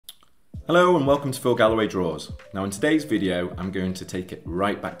Hello and welcome to Phil Galloway Draws. Now in today's video I'm going to take it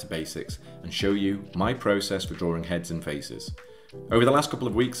right back to basics and show you my process for drawing heads and faces. Over the last couple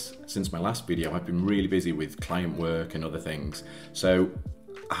of weeks since my last video I've been really busy with client work and other things, so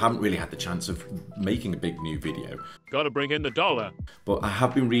I haven't really had the chance of making a big new video. Gotta bring in the dollar. But I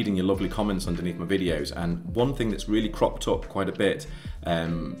have been reading your lovely comments underneath my videos, and one thing that's really cropped up quite a bit,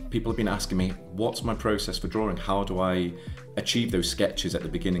 people have been asking me, what's my process for drawing? How do I achieve those sketches at the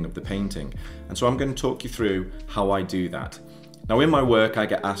beginning of the painting? And so I'm going to talk you through how I do that. Now in my work I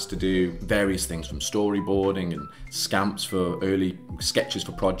get asked to do various things, from storyboarding and scamps for early sketches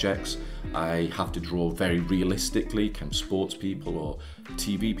for projects. I have to draw very realistically, kind of sports people or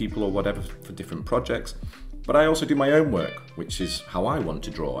TV people or whatever for different projects. But I also do my own work, which is how I want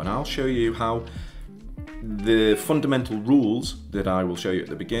to draw, and I'll show you how the fundamental rules that I will show you at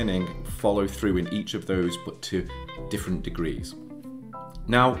the beginning follow through in each of those, but to different degrees.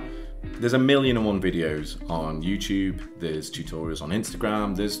 Now, there's 1,000,001 videos on YouTube, there's tutorials on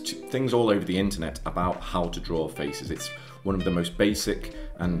Instagram, there's things all over the internet about how to draw faces. It's one of the most basic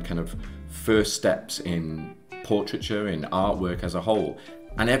and kind of first steps in portraiture, in artwork as a whole,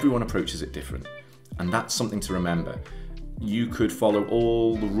 and everyone approaches it different. And that's something to remember. You could follow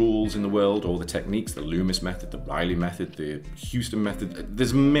all the rules in the world, all the techniques, the Loomis method, the Riley method, the Houston method,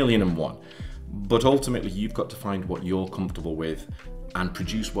 there's 1,000,001. But ultimately you've got to find what you're comfortable with and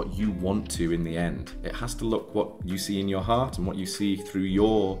produce what you want to in the end. It has to look what you see in your heart and what you see through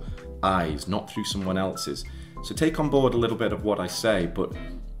your eyes, not through someone else's. So take on board a little bit of what I say, but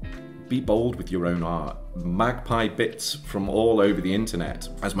be bold with your own art. Magpie bits from all over the internet.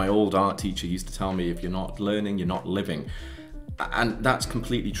 As my old art teacher used to tell me, if you're not learning, you're not living. And that's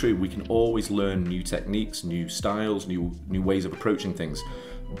completely true. We can always learn new techniques, new styles, new ways of approaching things.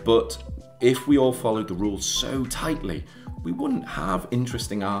 But if we all followed the rules so tightly, we wouldn't have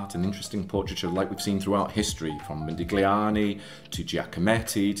interesting art and interesting portraiture like we've seen throughout history, from Modigliani to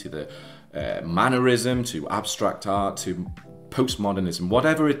Giacometti to the mannerism to abstract art to postmodernism,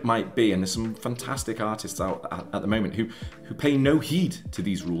 whatever it might be. And there's some fantastic artists out at the moment who pay no heed to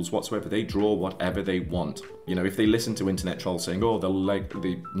these rules whatsoever. They draw whatever they want. You know, if they listen to internet trolls saying, oh,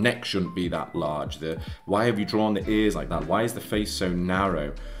 the neck shouldn't be that large, why have you drawn the ears like that, why is the face so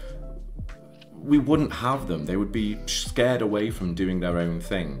narrow, we wouldn't have them. They would be scared away from doing their own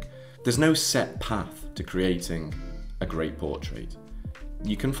thing. There's no set path to creating a great portrait.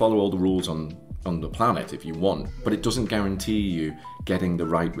 You can follow all the rules on the planet if you want, but it doesn't guarantee you getting the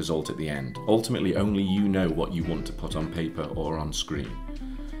right result at the end. Ultimately, only you know what you want to put on paper or on screen.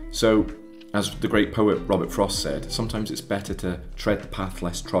 So, as the great poet Robert Frost said, sometimes it's better to tread the path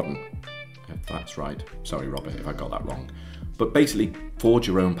less trodden. If that's right. Sorry, Robert, if I got that wrong. But basically, forge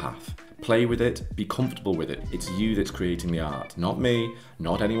your own path. Play with it, be comfortable with it. It's you that's creating the art, not me,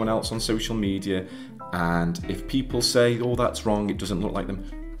 not anyone else on social media. And if people say, oh, that's wrong, it doesn't look like them,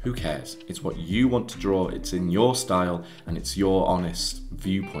 who cares? It's what you want to draw, it's in your style, and it's your honest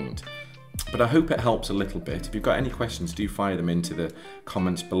viewpoint. But I hope it helps a little bit. If you've got any questions, do fire them into the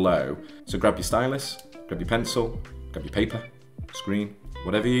comments below. So grab your stylus, grab your pencil, grab your paper, screen,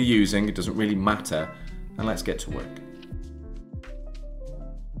 whatever you're using, it doesn't really matter, and let's get to work.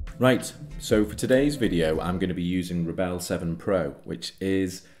 Right, so for today's video, I'm going to be using Rebelle 7 Pro, which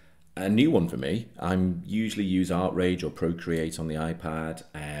is a new one for me. I usually use ArtRage or Procreate on the iPad,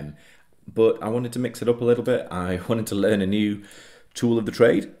 but I wanted to mix it up a little bit. I wanted to learn a new tool of the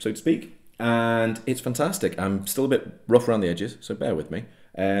trade, so to speak, and it's fantastic. I'm still a bit rough around the edges, so bear with me.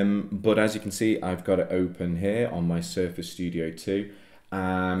 But as you can see, I've got it open here on my Surface Studio 2.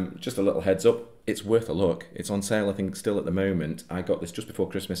 Just a little heads up. It's worth a look. It's on sale, I think, still at the moment. I got this just before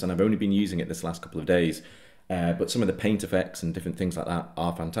Christmas and I've only been using it this last couple of days. But some of the paint effects and different things like that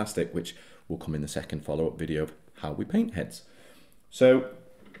are fantastic, which will come in the second follow-up video of how we paint heads. So,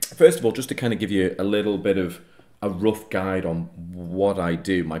 first of all, just to kind of give you a little bit of a rough guide on what I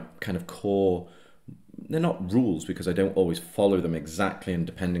do, my kind of core, they're not rules because I don't always follow them exactly, and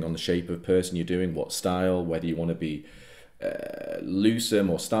depending on the shape of person you're doing, what style, whether you want to be looser,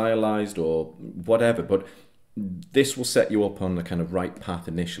 more stylized or whatever, but this will set you up on the kind of right path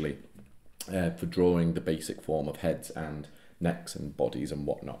initially for drawing the basic form of heads and necks and bodies and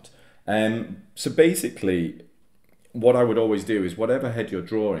whatnot. So basically what I would always do is whatever head you're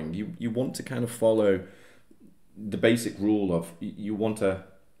drawing, you want to kind of follow the basic rule of you want an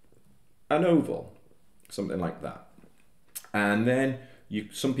oval, something like that, and then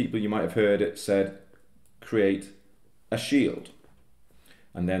some people you might have heard it said create a shield,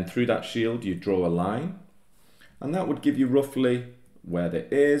 and then through that shield you draw a line, and that would give you roughly where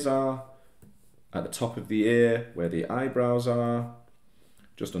the ears are, at the top of the ear, where the eyebrows are,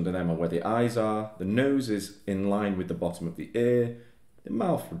 Just under them are where the eyes are. The nose is in line with the bottom of the ear. The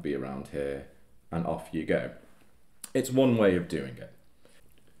mouth would be around here, and off you go. It's one way of doing it.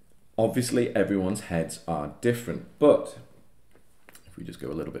 Obviously, everyone's heads are different, but if we just go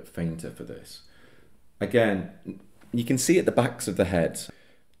a little bit fainter for this, again, you can see at the backs of the heads,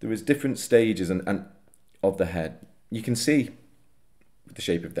 there is different stages and of the head. You can see the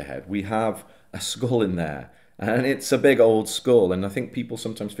shape of the head. We have a skull in there, and it's a big old skull, and I think people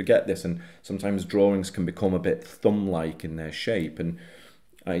sometimes forget this, and sometimes drawings can become a bit thumb-like in their shape, and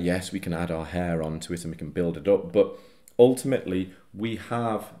yes, we can add our hair onto it and we can build it up, but ultimately we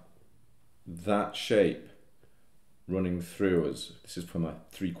have that shape running through us. This is from a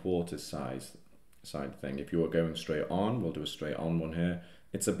 3/4 side thing. If you were going straight on, we'll do a straight on one here.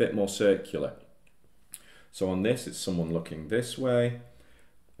 It's a bit more circular. So on this, it's someone looking this way.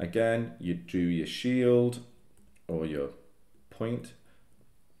 Again, you do your shield or your point.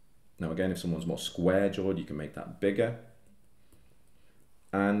 Now again, if someone's more square-jawed, you can make that bigger.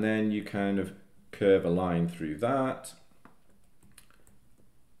 And then you kind of curve a line through that.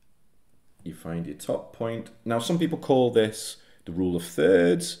 You find your top point. Now, some people call this the rule of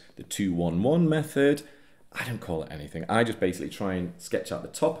thirds, the 2-1-1 method. I don't call it anything. I just basically try and sketch out the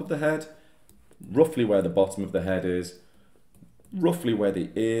top of the head, roughly where the bottom of the head is, roughly where the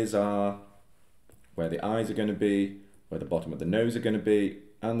ears are, where the eyes are going to be, where the bottom of the nose are going to be,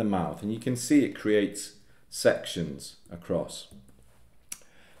 and the mouth. And you can see it creates sections across.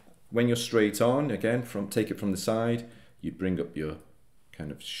 When you're straight on, again, take it from the side, you bring up your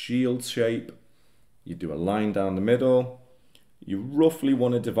kind of shield shape, you do a line down the middle, you roughly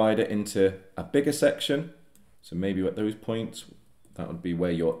want to divide it into a bigger section, so maybe at those points, that would be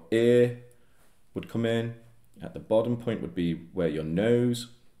where your ear would come in, at the bottom point would be where your nose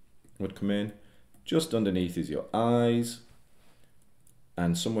would come in, just underneath is your eyes,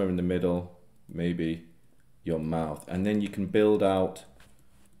 and somewhere in the middle, maybe your mouth, and then you can build out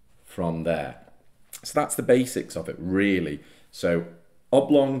from there. So that's the basics of it, really. So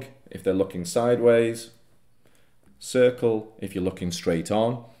oblong if they're looking sideways, circle if you're looking straight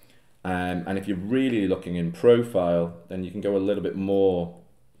on, and if you're really looking in profile, then you can go a little bit more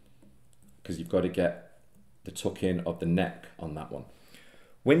because you've got to get the tuck in of the neck on that one.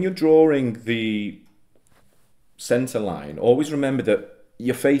 When you're drawing the center line, always remember that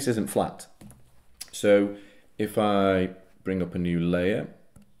your face isn't flat. So if I bring up a new layer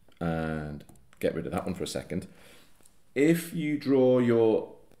and get rid of that one for a second, if you draw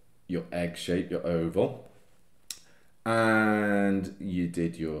your egg shape, your oval, and you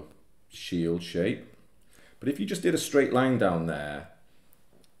did your shield shape, but if you just did a straight line down there,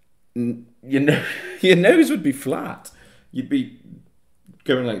 your nose would be flat. You'd be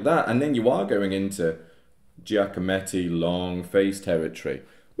going like that, and then you are going into Giacometti long face territory,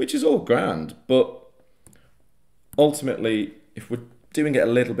 which is all grand, but ultimately, if we're doing it a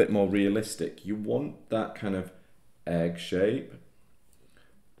little bit more realistic, you want that kind of egg shape,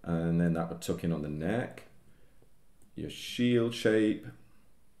 and then that would tuck in on the neck, your shield shape,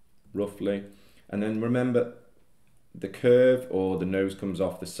 roughly, and then remember the curve or the nose comes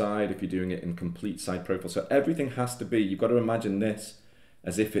off the side if you're doing it in complete side profile. So everything has to be, you've got to imagine this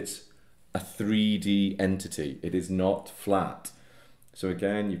as if it's a 3D entity. It is not flat. So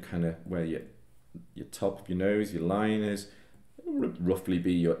again, you kind of, where your top of your nose, your line is, would roughly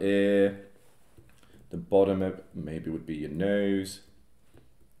be your ear. The bottom of maybe would be your nose.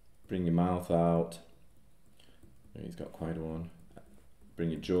 Bring your mouth out. He's got quite a one. Bring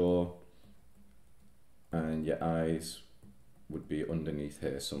your jaw. And your eyes would be underneath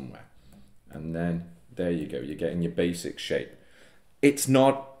here somewhere. And then there you go. You're getting your basic shape. It's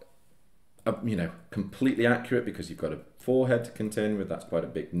not, completely accurate because you've got a forehead to contend with. That's quite a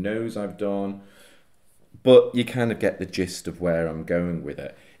big nose I've done. But you kind of get the gist of where I'm going with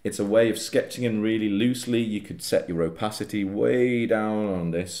it. It's a way of sketching in really loosely. You could set your opacity way down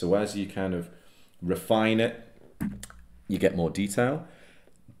on this. So as you kind of refine it, you get more detail.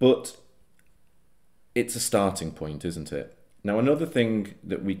 But it's a starting point, isn't it? Now, another thing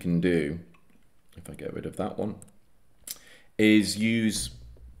that we can do, if I get rid of that one, is use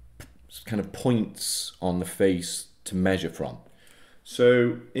kind of points on the face to measure from.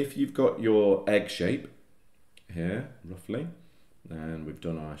 So if you've got your egg shape here, roughly, and we've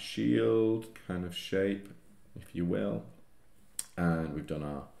done our shield kind of shape, if you will, and we've done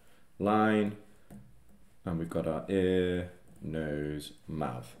our line, and we've got our ear, nose,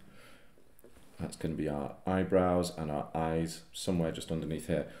 mouth. That's going to be our eyebrows and our eyes somewhere just underneath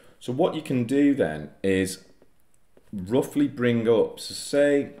here. So what you can do then is roughly bring up, so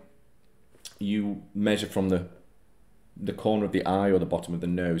say you measure from the the corner of the eye or the bottom of the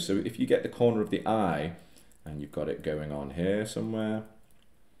nose. So if you get the corner of the eye and you've got it going on here somewhere,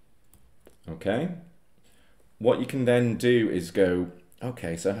 okay, what you can then do is go,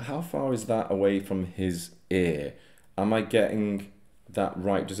 okay, so how far is that away from his ear? Am I getting that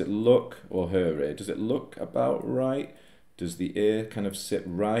right? Does it look, or her ear, does it look about right? Does the ear kind of sit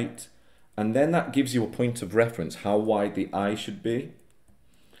right? And then that gives you a point of reference, how wide the eye should be.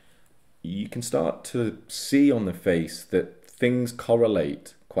 You can start to see on the face that things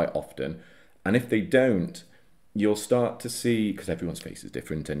correlate quite often. And if they don't, you'll start to see, because everyone's face is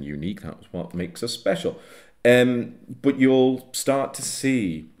different and unique, that's what makes us special. But you'll start to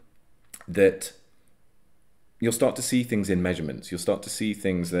see that, you'll start to see things in measurements. You'll start to see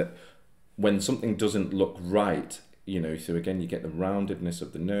things that when something doesn't look right, you know, so again, you get the roundedness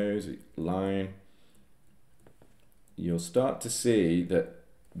of the nose, line. You'll start to see that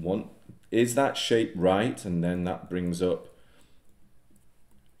is that shape right? And then that brings up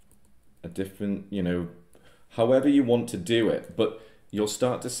a different, you know, however you want to do it, but you'll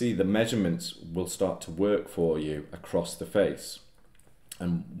start to see the measurements will start to work for you across the face.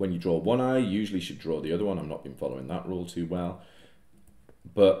 And when you draw one eye, you usually should draw the other one. I've not been following that rule too well,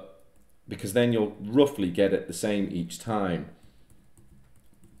 but because then you'll roughly get it the same each time.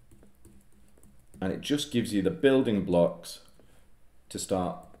 And it just gives you the building blocks to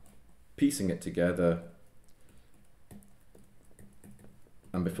start piecing it together.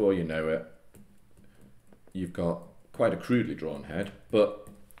 And before you know it, you've got quite a crudely drawn head, but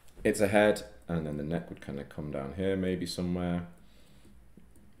it's a head, and then the neck would kind of come down here, maybe somewhere.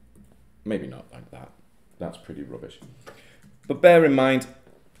 Maybe not like that. That's pretty rubbish. But bear in mind,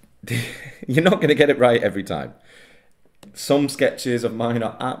 you're not going to get it right every time. Some sketches of mine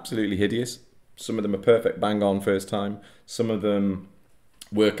are absolutely hideous. Some of them are perfect, bang on first time. Some of them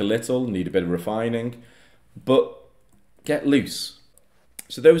work a little, need a bit of refining, but get loose.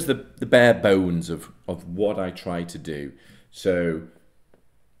 So those are the bare bones of what I try to do. So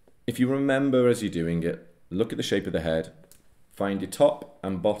if you remember as you're doing it, look at the shape of the head, find your top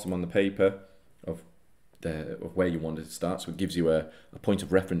and bottom on the paper of where you want it to start, so it gives you a point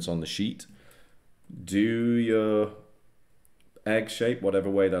of reference on the sheet. Do your egg shape, whatever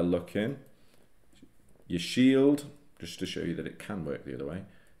way they're looking. Your shield, just to show you that it can work the other way.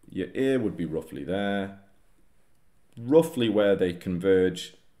 Your ear would be roughly there. Roughly where they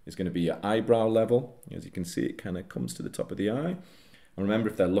converge is going to be your eyebrow level. As you can see, it kind of comes to the top of the eye. And remember,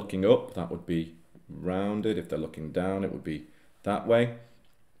 if they're looking up, that would be rounded. If they're looking down, it would be that way.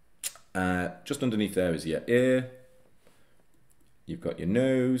 Just underneath there is your ear. You've got your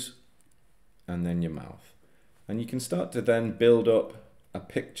nose and then your mouth. And you can start to then build up a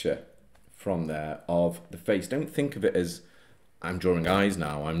picture from there of the face. Don't think of it as I'm drawing eyes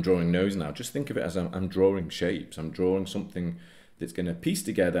now, I'm drawing nose now. Just think of it as I'm drawing shapes. I'm drawing something that's going to piece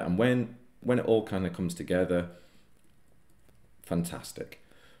together, and when it all kind of comes together, fantastic.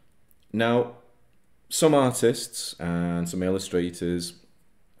 Now, some artists and some illustrators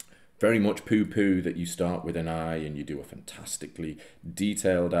very much poo-poo that you start with an eye and you do a fantastically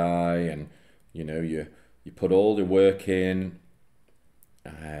detailed eye, and you know, you put all the work in,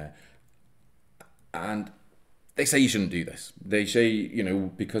 and they say you shouldn't do this. They say, you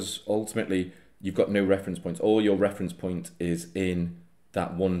know, because ultimately you've got no reference points. All your reference point is in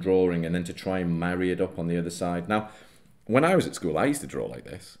that one drawing, and then to try and marry it up on the other side. Now, when I was at school, I used to draw like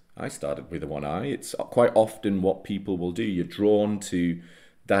this. I started with one eye. It's quite often what people will do. You're drawn to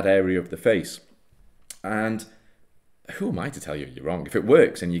that area of the face. And who am I to tell you you're wrong? If it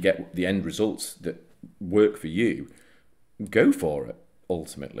works and you get the end results that work for you, go for it,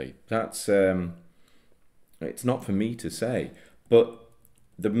 ultimately. That's it's not for me to say. But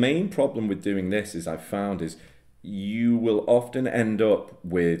the main problem with doing this is I've found is you will often end up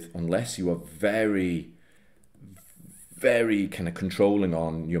with, unless you are very, very kind of controlling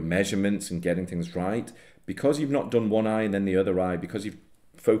on your measurements and getting things right, because you've not done one eye and then the other eye, because you've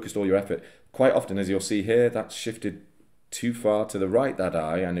focused all your effort, quite often, as you'll see here, that's shifted too far to the right, that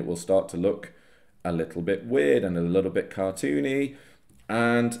eye, and it will start to look a little bit weird and a little bit cartoony,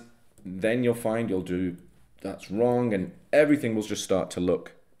 and then you'll find you'll do that's wrong, and everything will just start to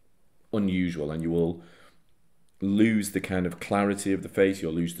look unusual, and you will lose the kind of clarity of the face,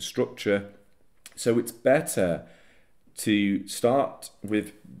 you'll lose the structure. So it's better to start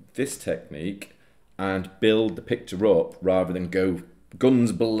with this technique and build the picture up rather than go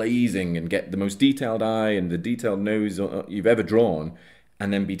guns blazing and get the most detailed eye and the detailed nose you've ever drawn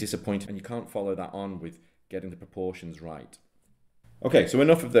and then be disappointed, and you can't follow that on with getting the proportions right. Okay, so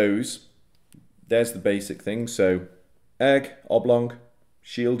enough of those. There's the basic thing. So egg, oblong,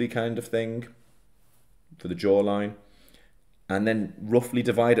 shieldy kind of thing for the jawline. and then roughly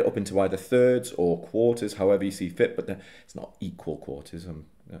divide it up into either thirds or quarters, however you see fit, but it's not equal quarters.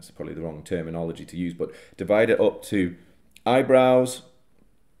 That's probably the wrong terminology to use, but divide it up to eyebrows,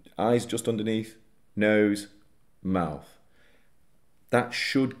 eyes just underneath, nose, mouth. That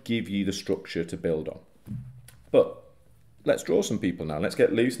should give you the structure to build on. But let's draw some people now. Let's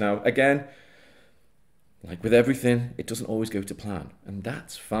get loose now. Again, like with everything, it doesn't always go to plan, and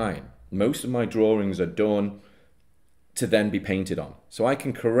that's fine. Most of my drawings are done to then be painted on, so I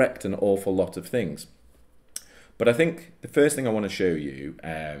can correct an awful lot of things. But I think the first thing I want to show you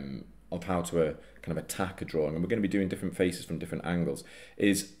of how to kind of attack a drawing, and we're going to be doing different faces from different angles,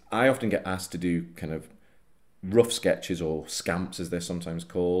 is I often get asked to do kind of rough sketches, or scamps as they're sometimes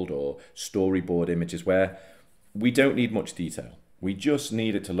called, or storyboard images, where we don't need much detail. We just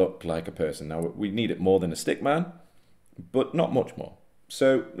need it to look like a person. Now, we need it more than a stick man, but not much more.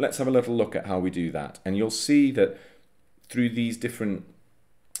 So let's have a little look at how we do that. And you'll see that through these different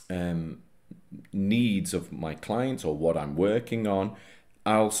needs of my clients, or what I'm working on,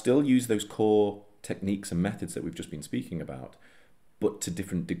 I'll still use those core techniques and methods that we've just been speaking about, but to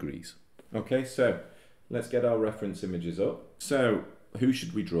different degrees. Okay, so let's get our reference images up. So who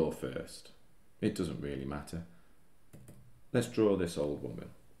should we draw first? It doesn't really matter. Let's draw this old woman.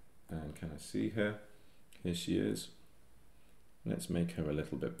 And can I see her? Here she is. Let's make her a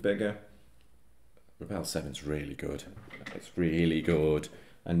little bit bigger. Rebelle 7's really good. It's really good.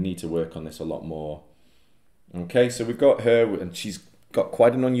 I need to work on this a lot more. Okay, so we've got her, and she's got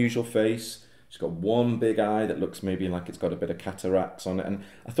quite an unusual face. She's got one big eye that looks maybe like it's got a bit of cataracts on it. And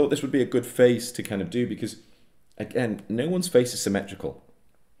I thought this would be a good face to kind of do because, again, no one's face is symmetrical.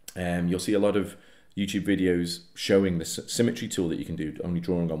 You'll see a lot of YouTube videos showing the symmetry tool that you can do, only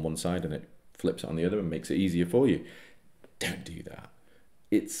drawing on one side and it flips it on the other and makes it easier for you. Don't do that.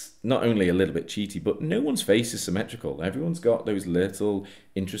 It's not only a little bit cheaty, but no one's face is symmetrical. Everyone's got those little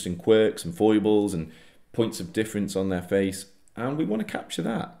interesting quirks and foibles and points of difference on their face, and we want to capture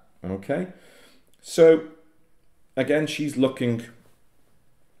that, okay? So, again, she's looking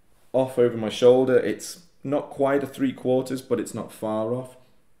off over my shoulder. It's not quite a 3/4, but it's not far off.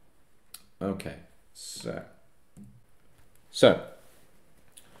 Okay, so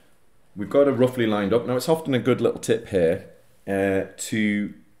we've got her roughly lined up. Now, it's often a good little tip here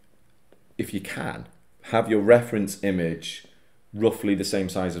to, if you can, have your reference image roughly the same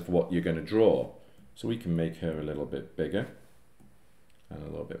size of what you're going to draw. So we can make her a little bit bigger and a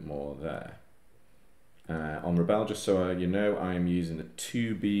little bit more there. On Rebelle, just so you know, I am using the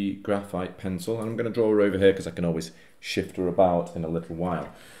 2B graphite pencil, and I'm going to draw her over here because I can always shift her about in a little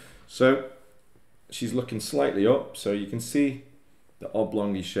while. So she's looking slightly up, so you can see the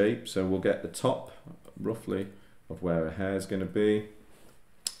oblongy shape. So we'll get the top roughly of where her hair is going to be.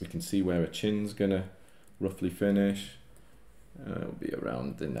 We can see where her chin's going to roughly finish. It'll be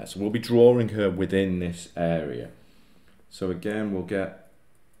around in there. So we'll be drawing her within this area. So again, we'll get,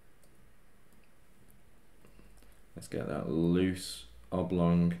 let's get that loose,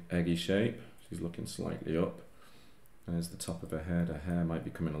 oblong, eggy shape. She's looking slightly up. There's the top of her head. Her hair might be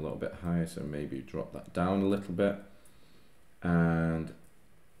coming a little bit higher, so maybe drop that down a little bit. And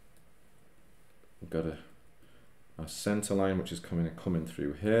we've got our center line, which is coming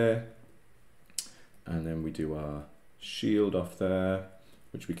through here. And then we do our shield off there,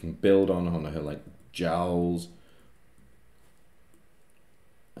 which we can build on her like jowls.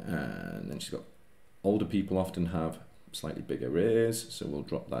 And then she's got, older people often have slightly bigger ears, so we'll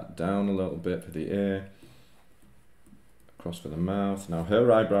drop that down a little bit for the ear. Across for the mouth. Now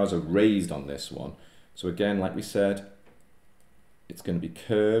her eyebrows are raised on this one, so again, like we said, it's going to be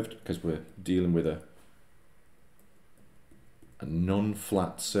curved because we're dealing with a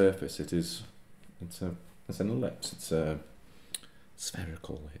non-flat surface. It's an ellipse. It's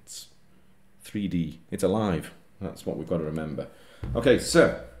spherical. It's 3D. It's alive. That's what we've got to remember. Okay,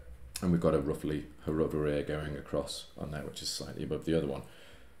 so, and we've got her other ear going across on there, which is slightly above the other one.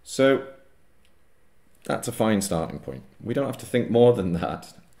 So that's a fine starting point. We don't have to think more than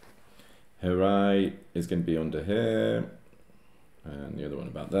that. Her eye is going to be under here, and the other one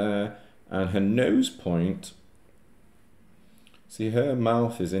about there. And her nose point, see, her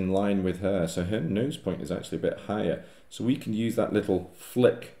mouth is in line with her, so her nose point is actually a bit higher. So we can use that little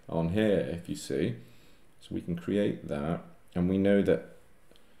flick on here, if you see. So we can create that, and we know that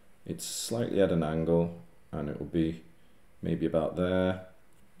it's slightly at an angle, and it will be maybe about there.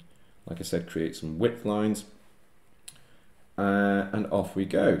 Like I said, create some width lines, and off we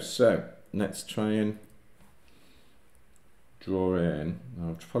go. So let's try and draw in.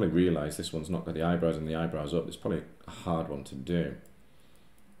 I'll probably realise this one's not got the eyebrows and the eyebrows up. It's probably a hard one to do,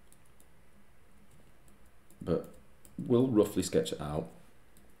 but we'll roughly sketch it out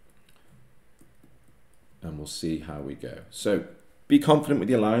and we'll see how we go. So be confident with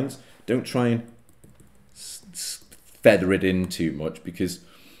your lines. Don't try and feather it in too much, because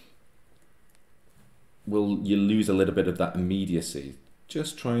you lose a little bit of that immediacy.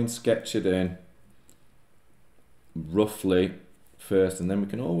 Just try and sketch it in roughly first, and then we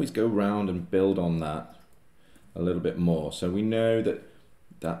can always go round and build on that a little bit more. So we know that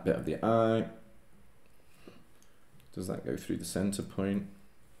that bit of the eye, does that go through the center point?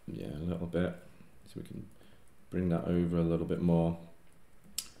 Yeah, a little bit. So we can bring that over a little bit more.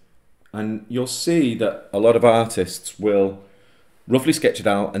 And you'll see that a lot of artists will roughly sketch it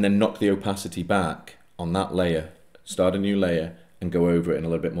out and then knock the opacity back on that layer, start a new layer and go over it in a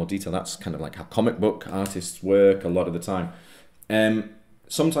little bit more detail. That's kind of like how comic book artists work a lot of the time.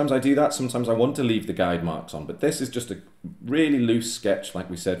 Sometimes I do that, sometimes I want to leave the guide marks on, but this is just a really loose sketch, like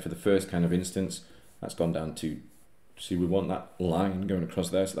we said, for the first kind of instance. That's gone down to, see, we want that line going across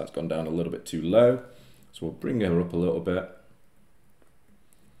there, so that's gone down a little bit too low. So we'll bring her up a little bit,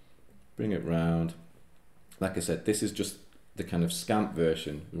 bring it round. Like I said, this is just the kind of scamp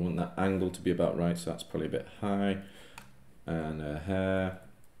version. We want that angle to be about right, so that's probably a bit high. And her hair,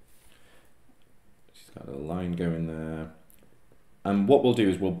 she's got a line going there. And what we'll do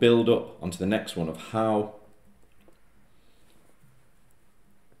is we'll build up onto the next one of how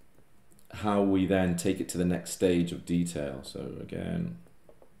we then take it to the next stage of detail. So again,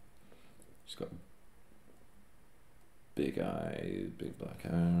 she's got big eyes, big black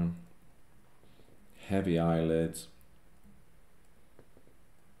hair, heavy eyelids.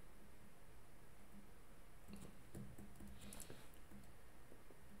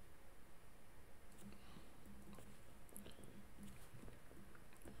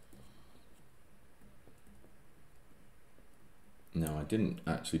 No, I didn't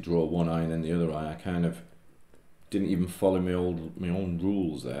actually draw one eye and then the other eye. I kind of didn't even follow my own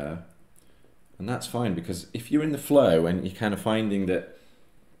rules there. And that's fine, because if you're in the flow and you're kind of finding that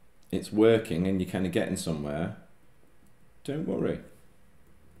it's working and you're kind of getting somewhere, don't worry.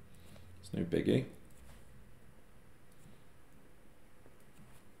 It's no biggie.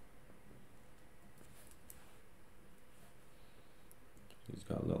 He's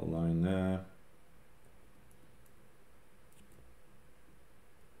got a little line there.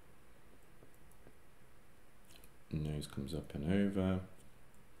 Nose comes up and over.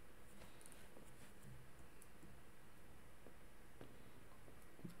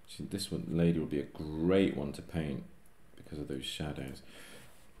 This one, lady, would be a great one to paint because of those shadows.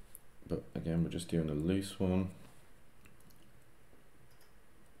 But again, we're just doing a loose one.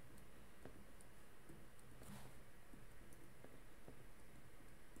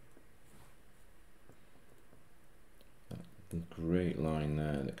 The great line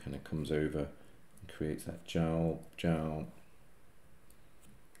there that kind of comes over and creates that jowl. And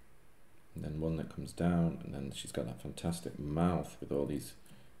then one that comes down, and then she's got that fantastic mouth with all these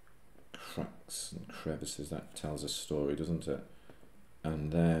cracks and crevices. That tells a story, doesn't it?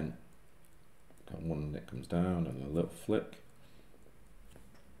 And then got one that comes down and a little flick,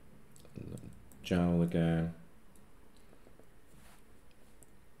 a little jowl again.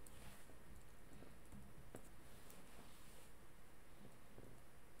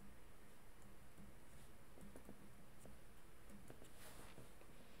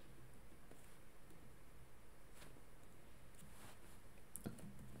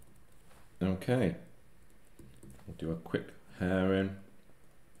 Okay, we'll do a quick hair in.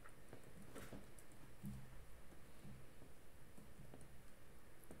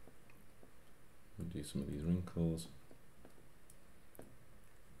 We'll do some of these wrinkles.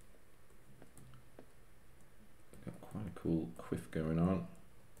 Got quite a cool quiff going on.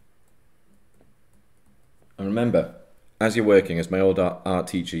 And remember, as you're working, as my old art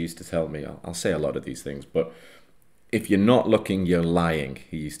teacher used to tell me, I'll say a lot of these things, but if you're not looking, you're lying,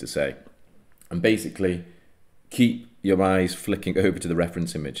 he used to say. And basically, keep your eyes flicking over to the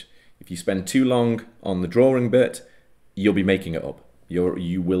reference image. If you spend too long on the drawing bit, you'll be making it up.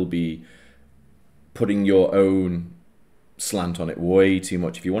 You will be putting your own slant on it way too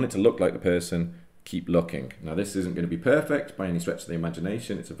much. If you want it to look like the person, keep looking. Now, this isn't going to be perfect by any stretch of the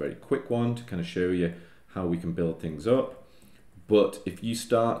imagination. It's a very quick one to kind of show you how we can build things up. But if you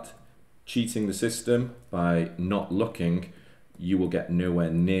start cheating the system by not looking, you will get nowhere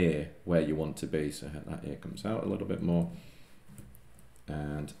near where you want to be. So that ear comes out a little bit more.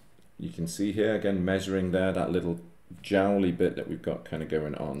 And you can see here, again, measuring there, that little jowly bit that we've got kind of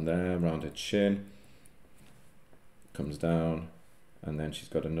going on there around her chin. Comes down, and then she's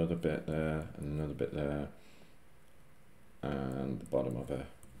got another bit there, and another bit there. And the bottom of her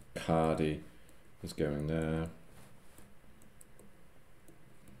cardi is going there.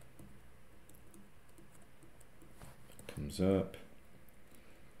 comes up.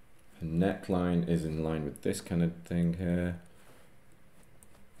 Her neckline is in line with this kind of thing here.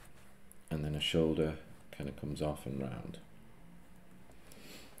 And then her shoulder kind of comes off and round.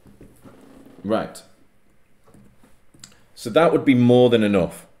 Right. So that would be more than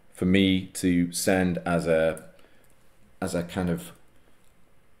enough for me to send as a kind of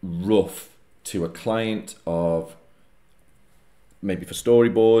rough to a client of maybe for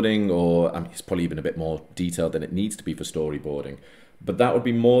storyboarding, or I mean, it's probably even a bit more detailed than it needs to be for storyboarding, but that would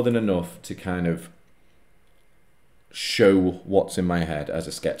be more than enough to kind of show what's in my head as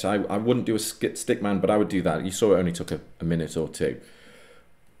a sketch. I wouldn't do a stick man, but I would do that. You saw it only took a minute or two.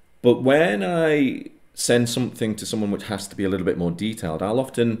 But when I send something to someone which has to be a little bit more detailed, I'll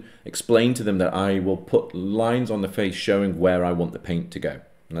often explain to them that I will put lines on the face showing where I want the paint to go.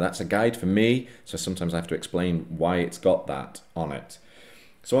 Now that's a guide for me, so sometimes I have to explain why it's got that on it.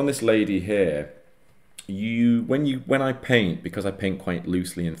 So on this lady here, when I paint, because I paint quite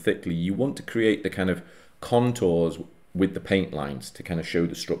loosely and thickly, you want to create the kind of contours with the paint lines to kind of show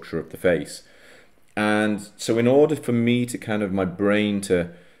the structure of the face. And so in order for me to kind of my brain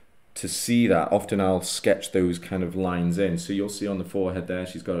to see that, often I'll sketch those kind of lines in. So you'll see on the forehead there,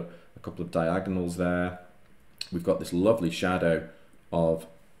 she's got a couple of diagonals there. We've got this lovely shadow of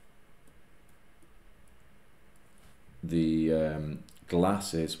the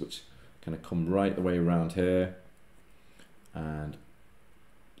glasses, which kind of come right the way around here, and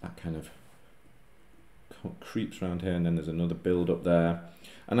that kind of creeps around here, and then there's another build up there.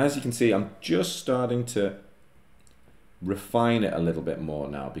 And as you can see, I'm just starting to refine it a little bit more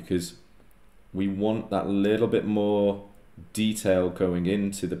now, because we want that little bit more detail going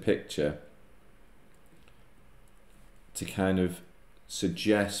into the picture to kind of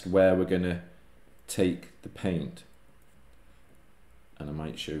suggest where we're going to take the paint. And I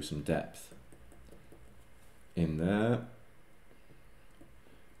might show some depth in there.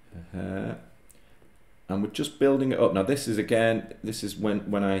 And we're just building it up. Now this is, again, this is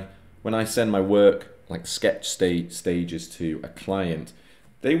when I send my work, like sketch stages, to a client,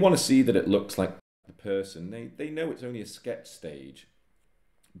 they want to see that it looks like the person. They know it's only a sketch stage,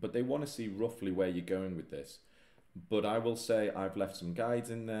 but they want to see roughly where you're going with this. But I will say I've left some guides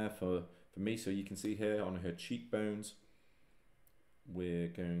in there for me, so you can see here on her cheekbones, we're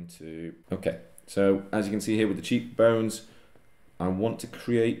going to, okay, so as you can see here with the cheekbones, I want to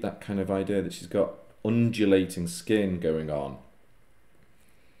create that kind of idea that she's got undulating skin going on.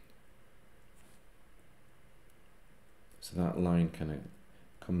 So that line kind of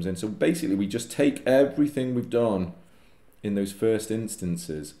comes in. So basically we just take everything we've done in those first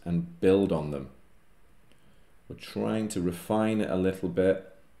instances and build on them. We're trying to refine it a little bit,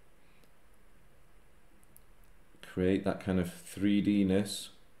 create that kind of 3D-ness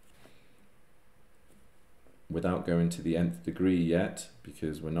without going to the nth degree yet,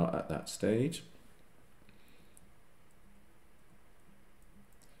 because we're not at that stage.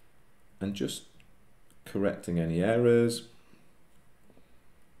 And just correcting any errors.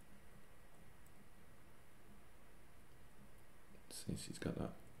 See, she's got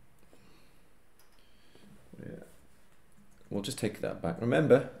that. Yeah. We'll just take that back.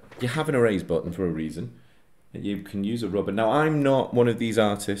 Remember, you have an erase button for a reason. You can use a rubber. Now, I'm not one of these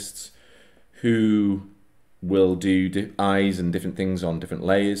artists who will do eyes and different things on different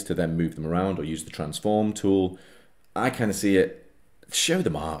layers to then move them around, or use the transform tool. I kind of see it, show the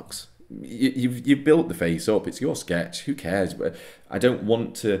marks. You've built the face up, it's your sketch, who cares? I don't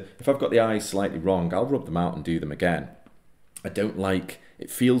want to, if I've got the eyes slightly wrong, I'll rub them out and do them again. I don't like,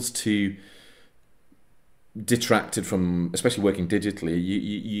 it feels too detracted from, especially working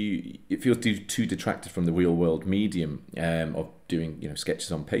digitally, it feels too detracted from the real world medium of doing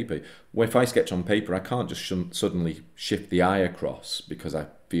sketches on paper. Where if I sketch on paper, I can't just suddenly shift the eye across because I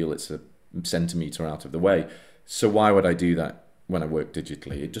feel it's a centimetre out of the way. So why would I do that when I work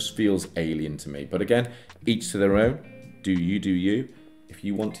digitally? It just feels alien to me. But again, each to their own. Do you. If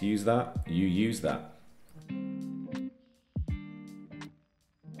you want to use that, you use that.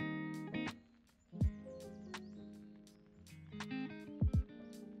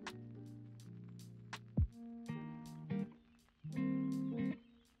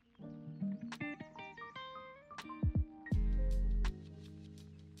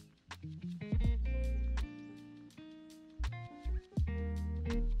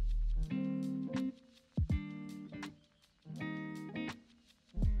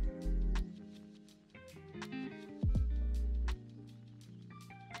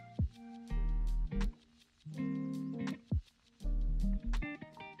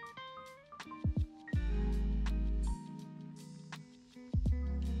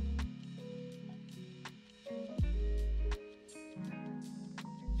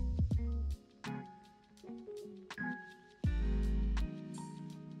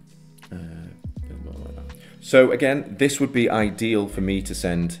 A bit more like that. So again, this would be ideal for me to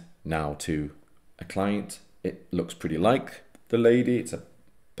send now to a client. It looks pretty like the lady. It's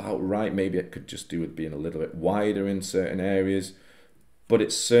about right. Maybe it could just do with being a little bit wider in certain areas, but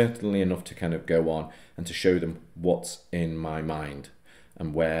it's certainly enough to kind of go on and to show them what's in my mind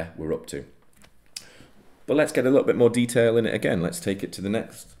and where we're up to. But let's get a little bit more detail in it again. Let's take it to the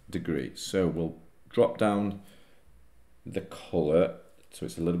next degree. So we'll drop down the colour so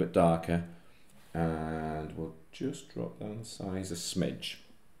it's a little bit darker, and we'll just drop down the size a smidge.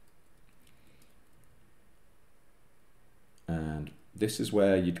 And this is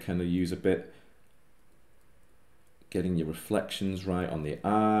where you'd kind of use a bit, getting your reflections right on the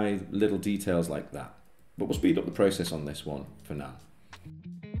eye, little details like that. But we'll speed up the process on this one for now.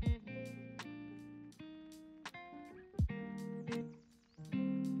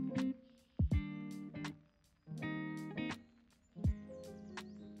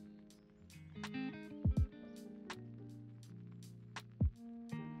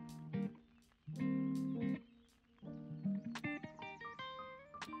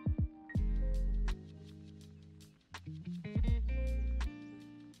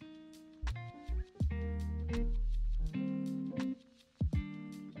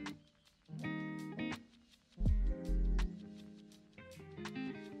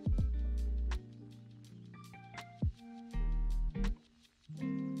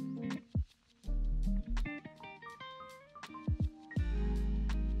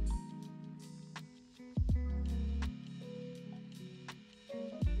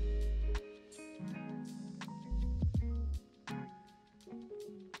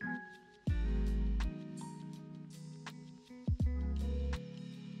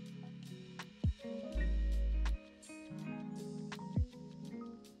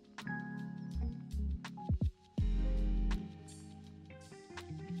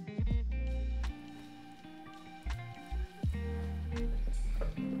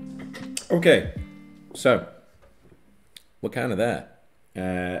 Okay, so we're kind of there.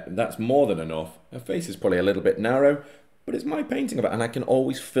 That's more than enough. Her face is probably a little bit narrow, but it's my painting of it, and I can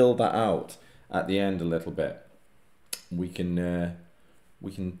always fill that out at the end a little bit. We can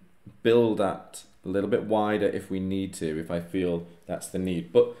build that a little bit wider if we need to, if I feel that's the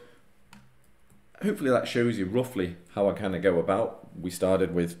need. But hopefully that shows you roughly how I kind of go about. We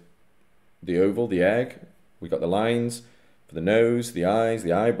started with the oval, the egg. We got the lines for the nose, the eyes,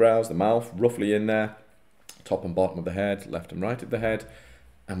 the eyebrows, the mouth, roughly in there. Top and bottom of the head, left and right of the head.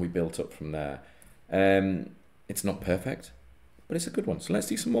 And we built up from there. It's not perfect, but it's a good one. So let's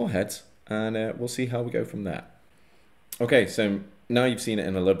do some more heads, and we'll see how we go from there. Okay, so now you've seen it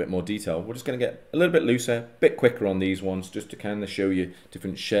in a little bit more detail. We're just going to get a little bit looser, a bit quicker on these ones, just to kind of show you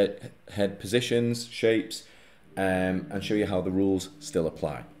different head positions, shapes, and show you how the rules still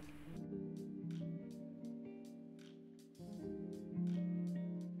apply.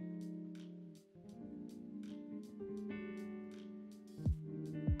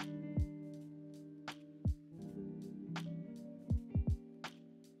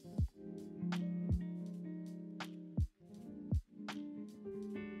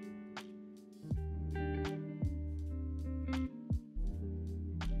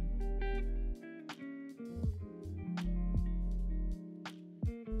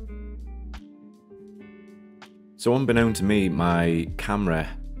 So unbeknown to me, my camera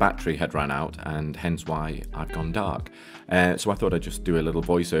battery had run out, and hence why I've gone dark. So I thought I'd just do a little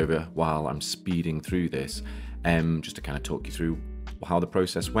voiceover while I'm speeding through this, just to kind of talk you through how the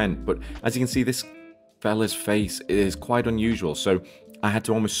process went. But as you can see, this fella's face is quite unusual, so I had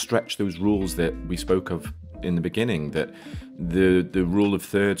to almost stretch those rules that we spoke of in the beginning, that the rule of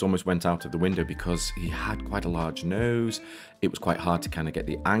thirds almost went out of the window because he had quite a large nose. It was quite hard to kind of get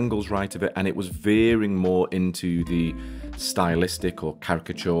the angles right of it, and it was veering more into the stylistic or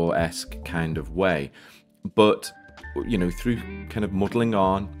caricature-esque kind of way. But, you know, through kind of muddling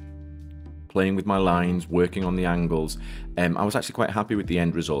on, playing with my lines, working on the angles, I was actually quite happy with the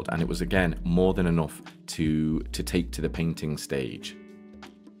end result, and it was, again, more than enough to take to the painting stage.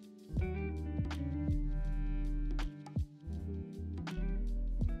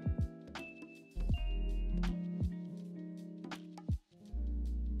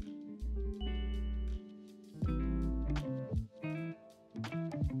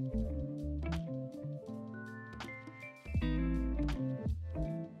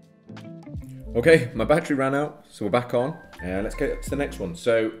 Okay, my battery ran out, so we're back on. Let's get to the next one.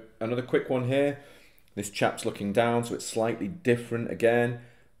 So another quick one here. This chap's looking down, so it's slightly different again.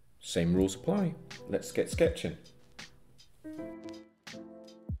 Same rules apply. Let's get sketching.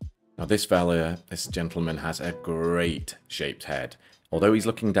 Now this fella, this gentleman, has a great shaped head. Although he's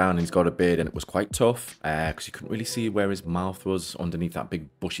looking down and he's got a beard, and it was quite tough because you couldn't really see where his mouth was underneath that big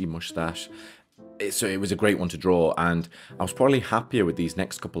bushy mustache. So it was a great one to draw, and I was probably happier with these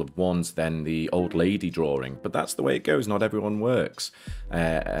next couple of ones than the old lady drawing, but that's the way it goes. Not everyone works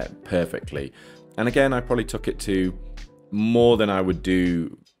perfectly. And again, I probably took it to more than I would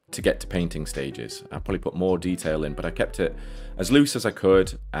do to get to painting stages. I probably put more detail in, but I kept it as loose as I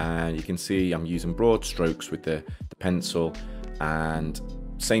could, and you can see I'm using broad strokes with the pencil, and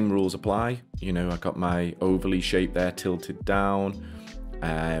same rules apply. You know, I got my overly shape there tilted down.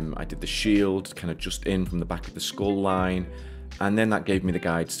 I did the shield kind of just in from the back of the skull line, and then that gave me the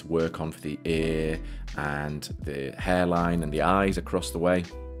guides to work on for the ear and the hairline and the eyes across the way.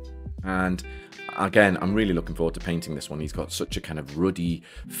 And again, I'm really looking forward to painting this one. He's got such a kind of ruddy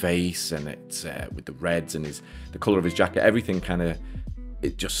face, and it's with the reds and the colour of his jacket, everything kind of,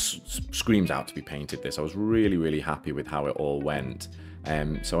 it just screams out to be painted this. I was really, really happy with how it all went.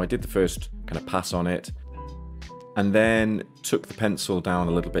 So I did the first kind of pass on it, and then took the pencil down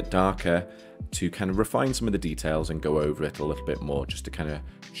a little bit darker to kind of refine some of the details and go over it a little bit more, just to kind of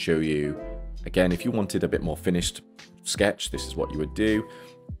show you, again, if you wanted a bit more finished sketch, this is what you would do.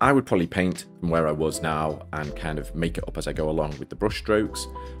 I would probably paint from where I was now and kind of make it up as I go along with the brush strokes,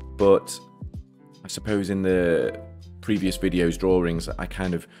 but I suppose in the previous videos drawings I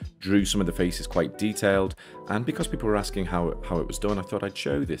kind of drew some of the faces quite detailed, and because people were asking how it was done, I thought I'd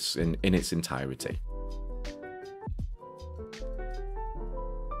show this in its entirety.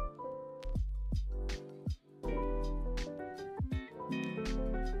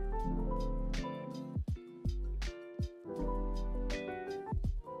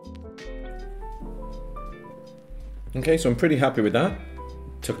 Okay, so I'm pretty happy with that.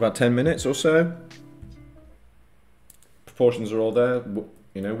 Took about 10 minutes or so. Proportions are all there.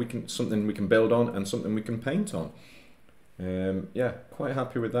 You know, something we can build on and something we can paint on. Yeah, quite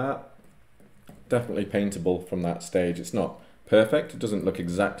happy with that. Definitely paintable from that stage. It's not perfect. It doesn't look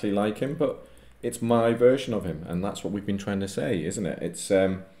exactly like him, but it's my version of him, and that's what we've been trying to say, isn't it? It's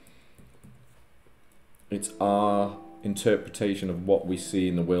our interpretation of what we see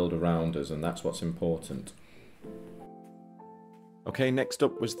in the world around us, and that's what's important. Okay, next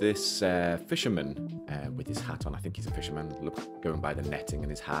up was this fisherman with his hat on. I think he's a fisherman, going by the netting and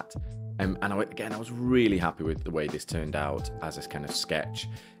his hat. And I was really happy with the way this turned out as a kind of sketch.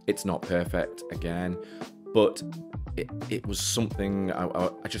 It's not perfect, again, but it was something,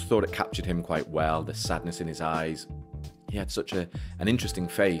 I just thought it captured him quite well, the sadness in his eyes. He had such an interesting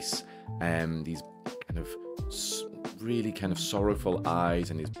face, these kind of really kind of sorrowful eyes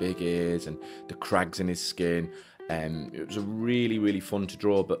and his big ears and the crags in his skin. It was a really, really fun to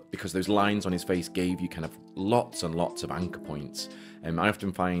draw, but because those lines on his face gave you kind of lots and lots of anchor points. I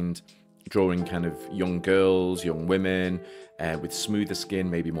often find drawing kind of young girls, young women with smoother skin,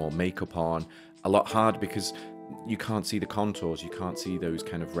 maybe more makeup on, a lot harder because you can't see the contours, you can't see those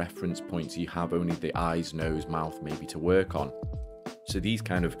kind of reference points. You have only the eyes, nose, mouth maybe to work on. So these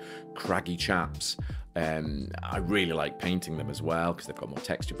kind of craggy chaps, I really like painting them as well because they've got more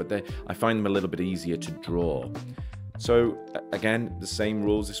texture, but I find them a little bit easier to draw. So again, the same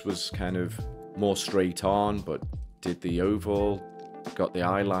rules. This was kind of more straight on, but did the oval, got the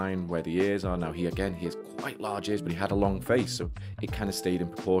eye line where the ears are. Now he has quite large ears, but he had a long face, so it kind of stayed in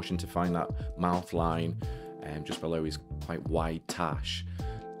proportion to find that mouth line just below his quite wide tash.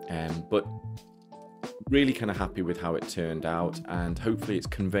 But really kind of happy with how it turned out, and hopefully it's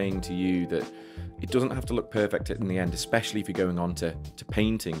conveying to you that it doesn't have to look perfect in the end, especially if you're going on to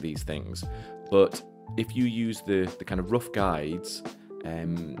painting these things. But if you use the kind of rough guides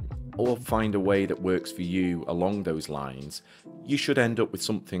or find a way that works for you along those lines, you should end up with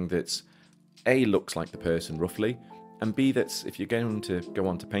something that's A, looks like the person roughly, and B, that's, if you're going to go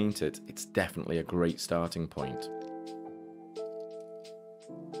on to paint it, it's definitely a great starting point.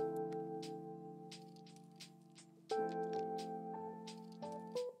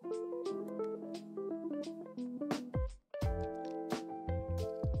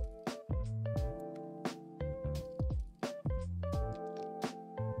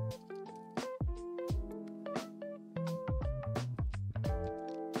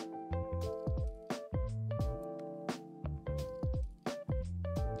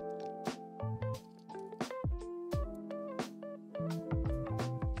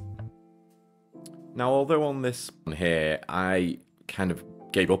 Now, although on this one here, I kind of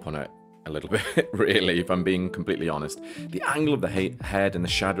gave up on it a little bit, really, if I'm being completely honest. The angle of the head and the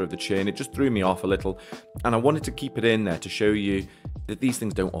shadow of the chin, it just threw me off a little, and I wanted to keep it in there to show you that these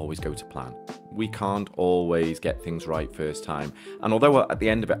things don't always go to plan. we can't always get things right first time. And although at the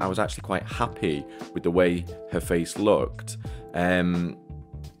end of it, I was actually quite happy with the way her face looked,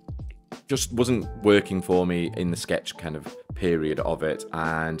 just wasn't working for me in the sketch kind of period of it,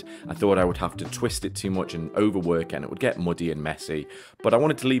 and I thought I would have to twist it too much and overwork it, and it would get muddy and messy. But I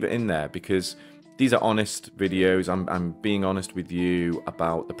wanted to leave it in there because these are honest videos. I'm being honest with you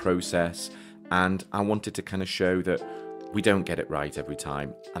about the process, and I wanted to kind of show that we don't get it right every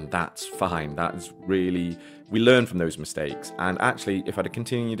time, and that's fine. That is really, we learn from those mistakes, and actually if I'd have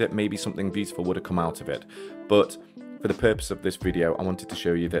continued it, maybe something beautiful would have come out of it. But for the purpose of this video, I wanted to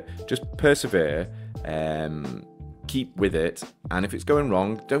show you that just persevere, keep with it, and if it's going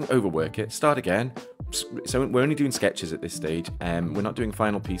wrong, don't overwork it, start again. So we're only doing sketches at this stage, we're not doing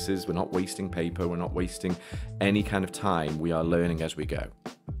final pieces, we're not wasting paper, we're not wasting any kind of time, we are learning as we go.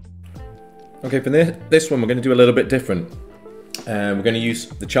 Okay, for this one we're going to do a little bit different. We're going to use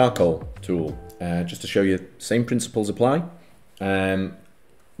the charcoal tool, just to show you same principles apply.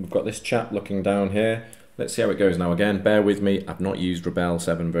 We've got this chap looking down here. Let's see how it goes. Now again, bear with me, I've not used Rebelle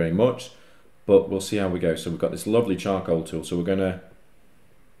 7 very much, but we'll see how we go. So we've got this lovely charcoal tool, so we're going to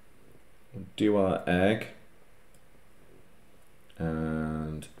do our egg,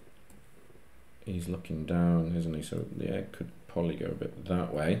 and he's looking down, isn't he? So the egg could probably go a bit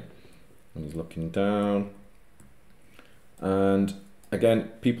that way, and he's looking down. And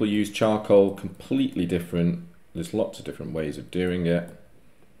again, people use charcoal completely different. There's lots of different ways of doing it.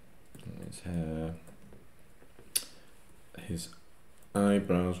 His hair, his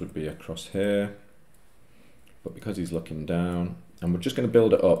eyebrows would be across here, but because he's looking down, and we're just going to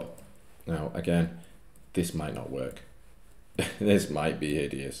build it up. Now again, this might not work. This might be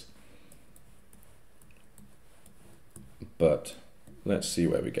hideous, but let's see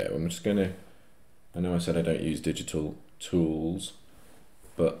where we go. I'm just going to, I know I said I don't use digital tools,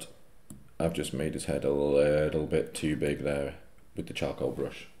 but I've just made his head a little bit too big there with the charcoal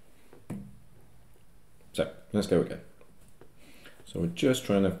brush. So let's go again. So we're just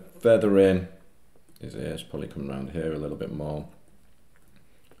trying to feather in his ears, probably come around here a little bit more.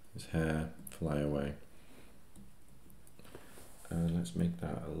 His hair, fly away. And let's make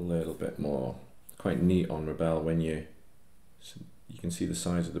that a little bit more, quite neat on Rebelle when you can see the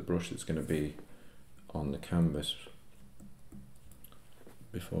size of the brush that's going to be on the canvas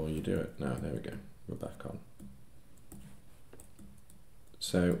before you do it. Now there we go, we're back on.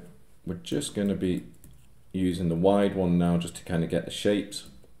 So we're just going to be using the wide one now just to kind of get the shapes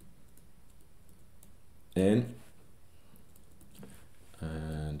in,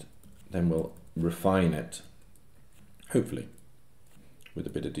 and then we'll refine it, hopefully, with a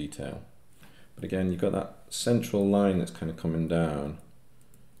bit of detail. But again, you've got that central line that's kind of coming down,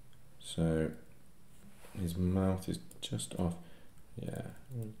 so his mouth is just off. Yeah,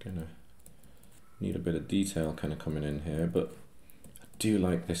 we're gonna need a bit of detail kind of coming in here, but I do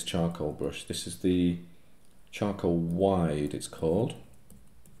like this charcoal brush. This is the charcoal wide, it's called,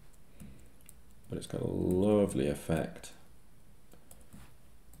 but it's got a lovely effect.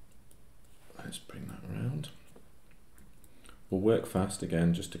 Let's bring that around. We'll work fast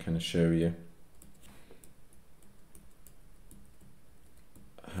again just to kind of show you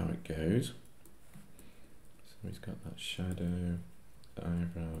how it goes. So he's got that shadow, the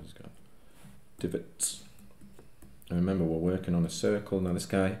eyebrows, he's got divots. And remember, we're working on a circle. Now this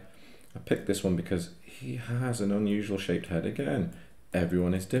guy, I picked this one because he has an unusual shaped head. Again,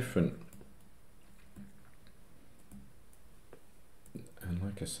 everyone is different. And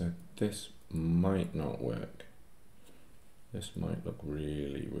like I said, this might not work. This might look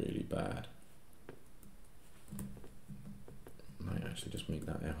really, really bad. Might actually just make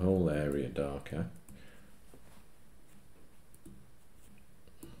that whole area darker.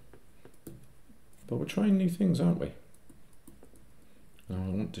 But we're trying new things, aren't we? Now I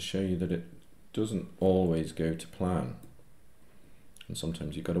want to show you that it doesn't always go to plan. And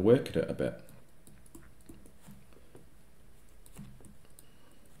sometimes you've got to work at it a bit.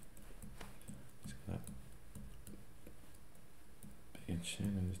 So that big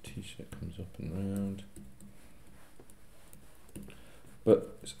chin and the t-shirt comes up and round.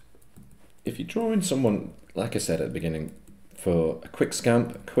 But if you're drawing someone, like I said at the beginning, for a quick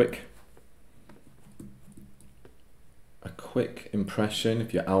scamp, a quick impression,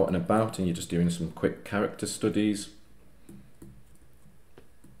 if you're out and about and you're just doing some quick character studies,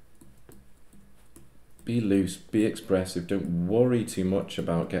 be loose, be expressive, don't worry too much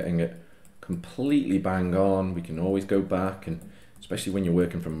about getting it completely bang on. We can always go back, and especially when you're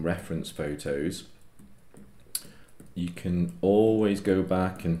working from reference photos, you can always go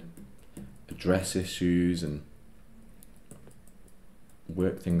back and address issues and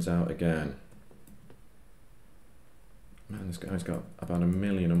work things out again. Man, this guy's got about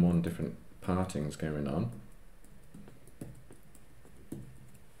 1,000,001 different partings going on.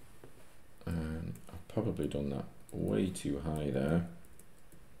 And I've probably done that way too high there.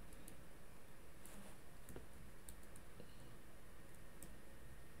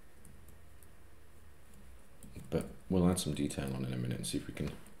 But we'll add some detail on in a minute and see if we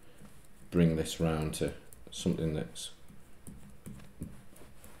can bring this round to something that's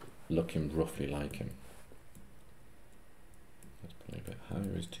looking roughly like him. That's probably a bit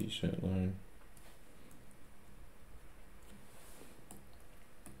higher, his t-shirt line.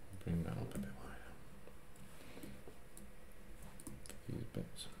 Bring that up a bit wider. These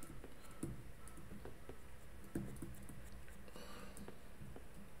bits.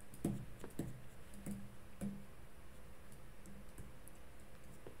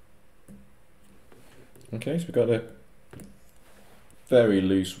 Okay, so we've got a very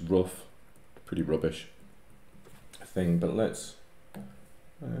loose, rough, pretty rubbish thing, but let's,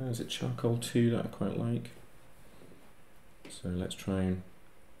 is it charcoal 2 that I quite like? So let's try and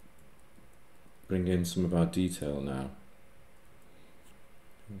bring in some of our detail now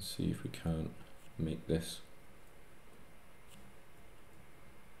and see if we can't make this.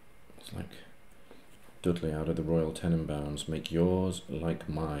 It's like Dudley out of the Royal Tenenbaums, make yours like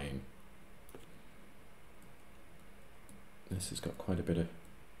mine. This has got quite a bit of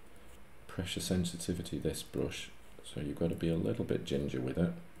pressure sensitivity, this brush, so you've got to be a little bit ginger with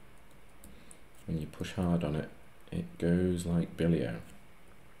it. When you push hard on it, it goes like Billy-O.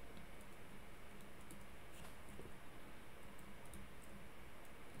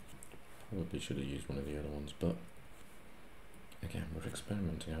 Probably should have used one of the other ones, but again, we're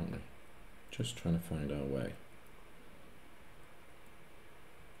experimenting, aren't we? Just trying to find our way.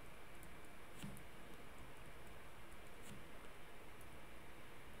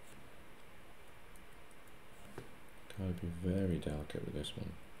 Gotta be very delicate with this one.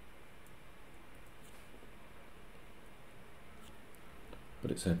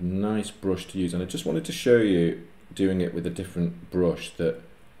 But it's a nice brush to use, and I just wanted to show you doing it with a different brush that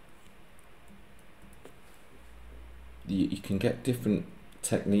you can get different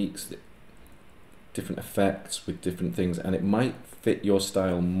techniques, different effects with different things, and it might fit your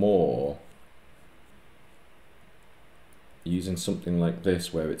style more using something like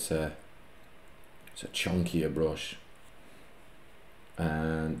this where it's a chunkier brush,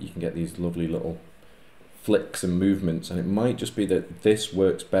 and you can get these lovely little flicks and movements, and it might just be that this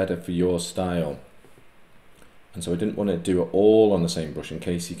works better for your style. And so I didn't want to do it all on the same brush in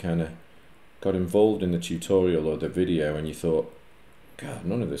case you kind of got involved in the tutorial or the video and you thought, God,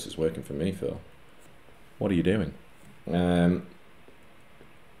 none of this is working for me, Phil. What are you doing? Well,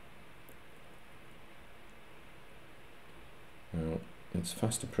 it's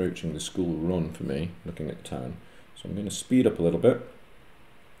fast approaching the school run for me, looking at the time. So I'm going to speed up a little bit.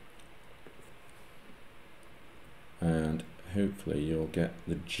 And hopefully you'll get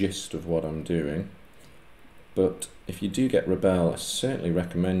the gist of what I'm doing. But if you do get Rebelle, I certainly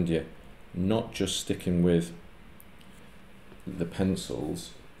recommend you not just sticking with the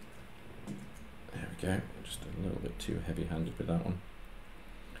pencils. There we go, just a little bit too heavy-handed with that one.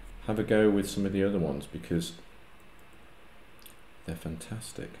 Have a go with some of the other ones because they're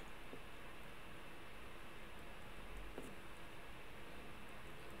fantastic.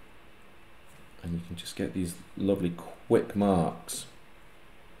 And you can just get these lovely quick marks,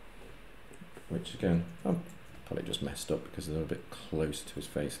 which again, I've probably just messed up because they're a bit close to his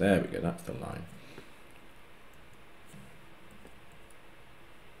face. There we go, that's the line.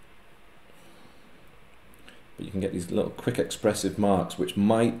 But you can get these little quick expressive marks which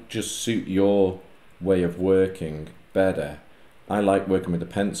might just suit your way of working better. I like working with the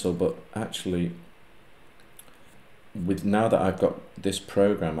pencil, but actually with now that I've got this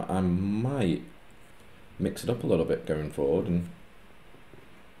program, I might mix it up a little bit going forward, and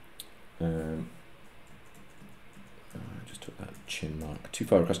I just took that chin mark too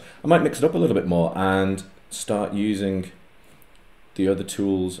far across. I might mix it up a little bit more and start using the other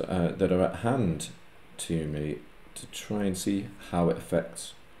tools that are at hand to me to try and see how it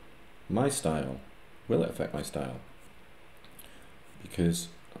affects my style. Will it affect my style? Because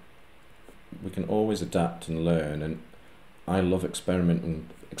we can always adapt and learn, and I love experimenting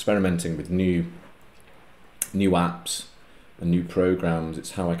with new apps and new programs.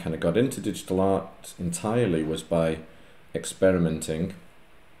 It's how I kind of got into digital art entirely, was by experimenting,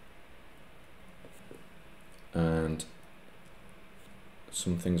 and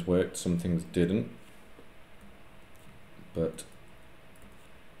some things worked, some things didn't, but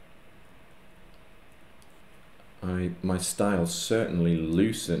my style certainly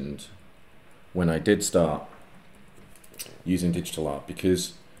loosened when I did start using digital art,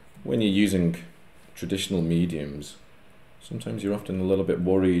 because when you're using traditional mediums, sometimes you're often a little bit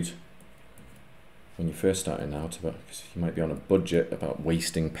worried when you're first starting out about, because you might be on a budget, about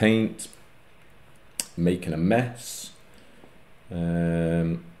wasting paint, making a mess,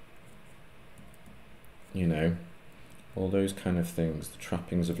 you know, all those kind of things, the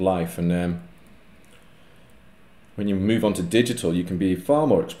trappings of life. And when you move on to digital, you can be far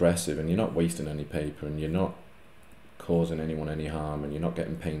more expressive, and you're not wasting any paper, and you're not causing anyone any harm, and you're not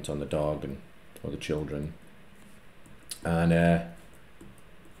getting paint on the dog and or the children. And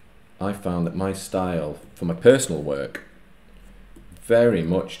I found that my style for my personal work very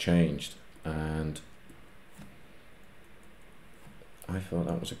much changed, and I thought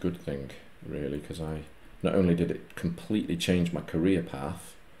that was a good thing, really, because I not only did it completely change my career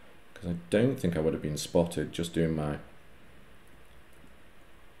path, because I don't think I would have been spotted just doing my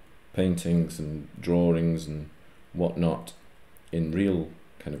paintings and drawings and whatnot in real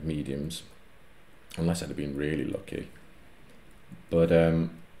kind of mediums, unless I'd have been really lucky. But I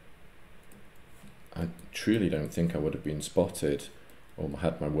truly don't think I would have been spotted or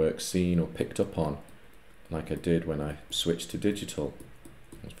had my work seen or picked up on like I did when I switched to digital.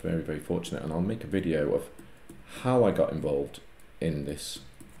 I was very, very fortunate, and I'll make a video of how I got involved in this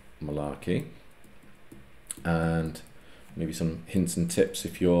malarkey, and maybe some hints and tips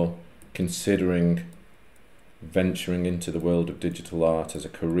if you're considering venturing into the world of digital art as a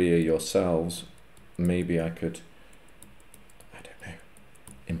career yourselves. Maybe I could, I don't know,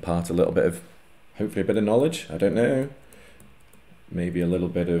 impart a little bit of, hopefully a bit of knowledge, I don't know, maybe a little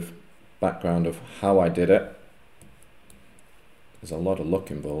bit of background of how I did it. There's a lot of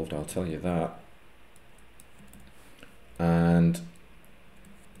luck involved, I'll tell you that. And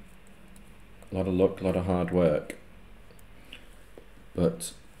a lot of luck, a lot of hard work.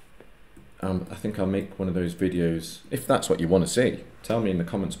 But I think I'll make one of those videos, if that's what you want to see. Tell me in the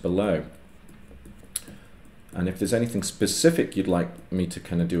comments below. And if there's anything specific you'd like me to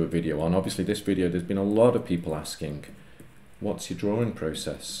kind of do a video on, obviously this video, there's been a lot of people asking, what's your drawing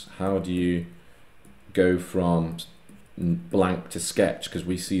process? How do you go from blank to sketch? Because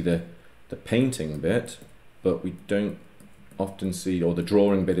we see the painting bit, but we don't often see, or the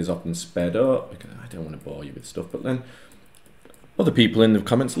drawing bit is often sped up. I don't want to bore you with stuff, but then other people in the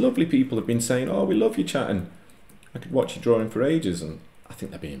comments, lovely people, have been saying, oh, we love you chatting, I could watch you drawing for ages, and I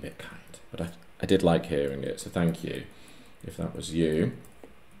think they're being a bit kind, but I did like hearing it, so thank you if that was you.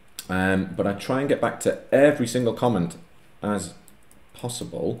 But I try and get back to every single comment as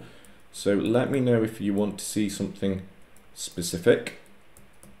possible, so let me know if you want to see something specific.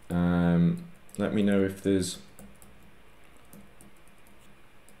 Let me know if there's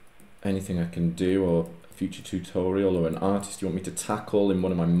anything I can do, or a future tutorial, or an artist you want me to tackle in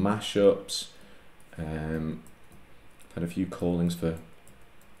one of my mashups. I've had a few callings for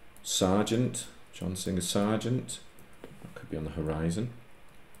Sargent, John Singer Sargent, that could be on the horizon.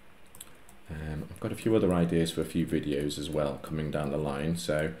 I've got a few other ideas for a few videos as well coming down the line,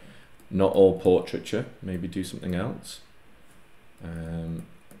 so not all portraiture, maybe do something else.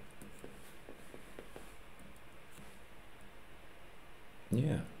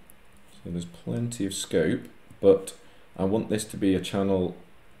 Yeah, so there's plenty of scope, but I want this to be a channel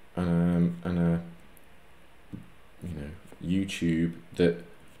and a, you know, YouTube that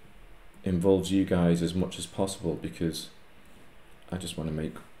involves you guys as much as possible, because I just want to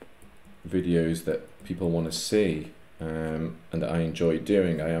make videos that people want to see, and that I enjoy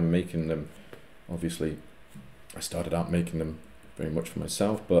doing. I am making them, obviously I started out making them very much for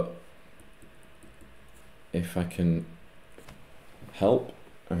myself, but if I can help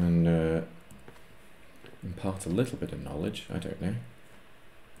and impart a little bit of knowledge, I don't know.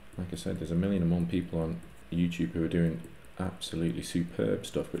 Like I said, there's 1,000,001 people on YouTube who are doing absolutely superb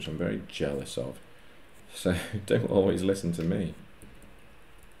stuff, which I'm very jealous of. So don't always listen to me.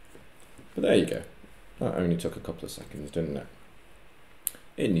 But there you go. That only took a couple of seconds, didn't it?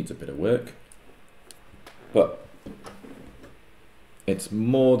 It needs a bit of work, but it's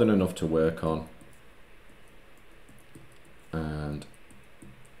more than enough to work on. And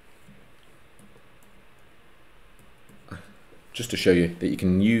just to show you that you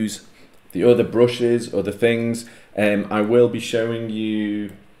can use the other brushes, other things, I will be showing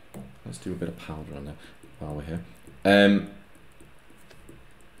you, let's do a bit of powder on there while we're here.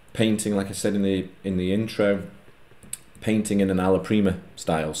 Painting, like I said in the intro, painting in an alla prima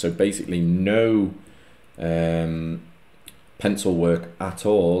style, so basically no pencil work at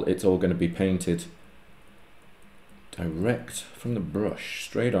all. It's all going to be painted direct from the brush,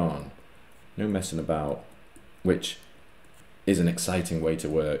 straight on, no messing about, which is an exciting way to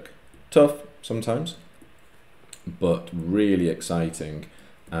work. Tough sometimes, but really exciting,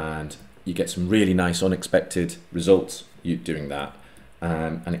 and you get some really nice unexpected results you doing that,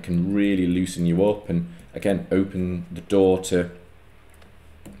 and it can really loosen you up and again open the door to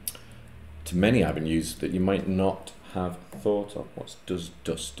many avenues that you might not have thought of. What does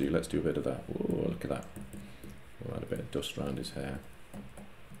dust do? Let's do a bit of that. Oh, look at that. We'll add a bit of dust around his hair.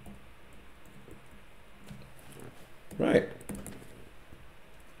 Right.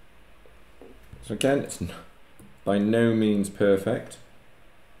 So again, it's by no means perfect.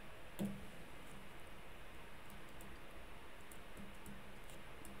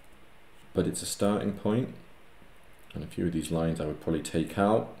 But it's a starting point. And a few of these lines I would probably take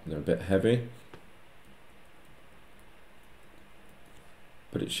out. They're a bit heavy.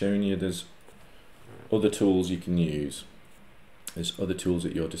 But it's showing you there's other tools you can use. There's other tools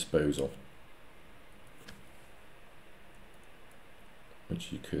at your disposal,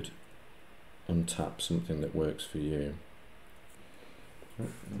 which you could untap something that works for you. Oh,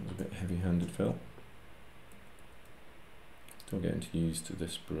 that was a bit heavy-handed, Phil. Still getting used to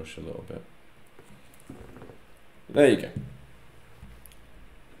this brush a little bit. There you go.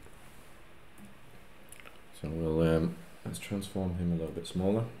 So we'll let's transform him a little bit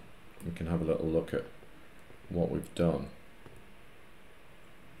smaller. We can have a little look at what we've done.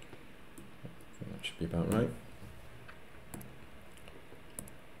 I think that should be about right.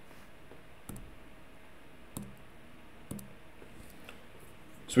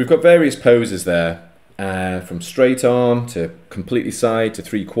 So we've got various poses there, from straight arm to completely side to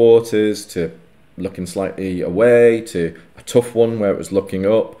 3/4 to looking slightly away to a tough one where it was looking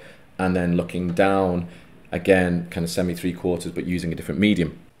up and then looking down, again kind of semi 3/4 but using a different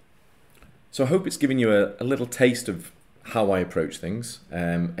medium. So I hope it's given you a little taste of how I approach things.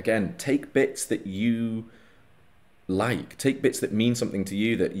 Again, take bits that you like, take bits that mean something to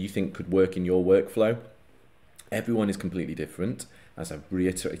you that you think could work in your workflow. Everyone is completely different, as I've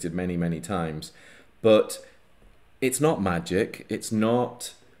reiterated many times, but it's not magic. It's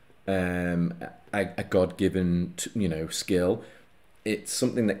not a God-given, skill. It's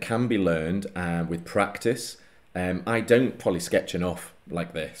something that can be learned with practice. I don't probably sketch enough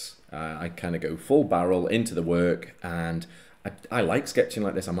like this. I kind of go full barrel into the work, and I like sketching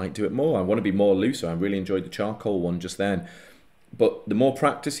like this. I might do it more. I want to be more looser. I really enjoyed the charcoal one just then. But the more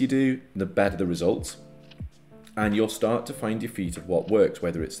practice you do, the better the results. And you'll start to find your feet of what works,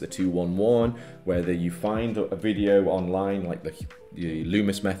 whether it's the 2-1-1, whether you find a video online like the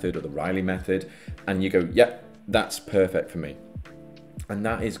Loomis method or the Riley method, and you go, yep, that's perfect for me. And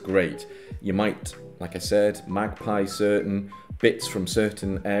that is great. You might, like I said, magpie certain bits from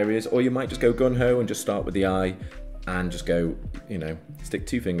certain areas, or you might just go gun-ho and just start with the eye and just go, stick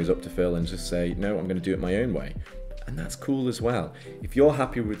 2 fingers up to Phil and just say, no, I'm going to do it my own way. And that's cool as well. If you're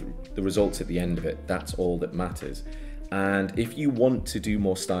happy with the results at the end of it, that's all that matters. And if you want to do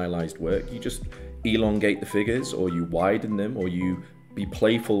more stylized work, you just elongate the figures, or you widen them, or you be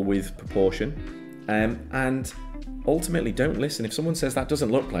playful with proportion. And ultimately, don't listen. If someone says that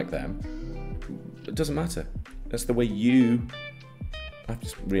doesn't look like them, it doesn't matter. That's the way you... I've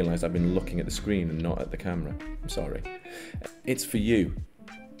just realized I've been looking at the screen and not at the camera. I'm sorry. It's for you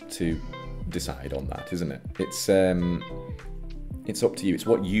to decide on that, isn't it? It's up to you. It's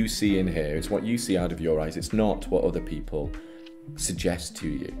what you see in here. It's what you see out of your eyes. It's not what other people suggest to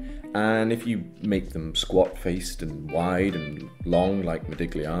you. And if you make them squat faced and wide and long like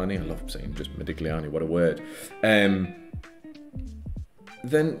Modigliani, I love saying just Modigliani, what a word,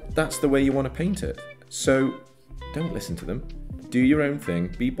 then that's the way you want to paint it. So don't listen to them. Do your own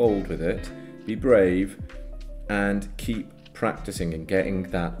thing. Be bold with it. Be brave, and keep practicing, and getting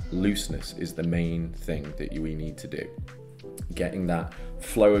that looseness is the main thing that we need to do. Getting that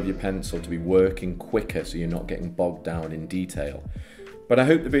flow of your pencil to be working quicker so you're not getting bogged down in detail. But I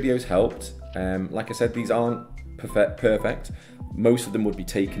hope the video's helped. Like I said, these aren't perfect. Most of them would be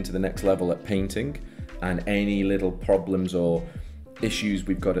taken to the next level at painting, and any little problems or issues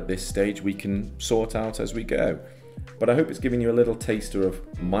we've got at this stage we can sort out as we go. But I hope it's given you a little taster of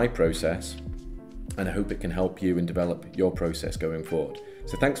my process, and I hope it can help you and develop your process going forward.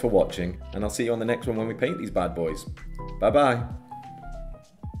 So thanks for watching, and I'll see you on the next one when we paint these bad boys. Bye bye.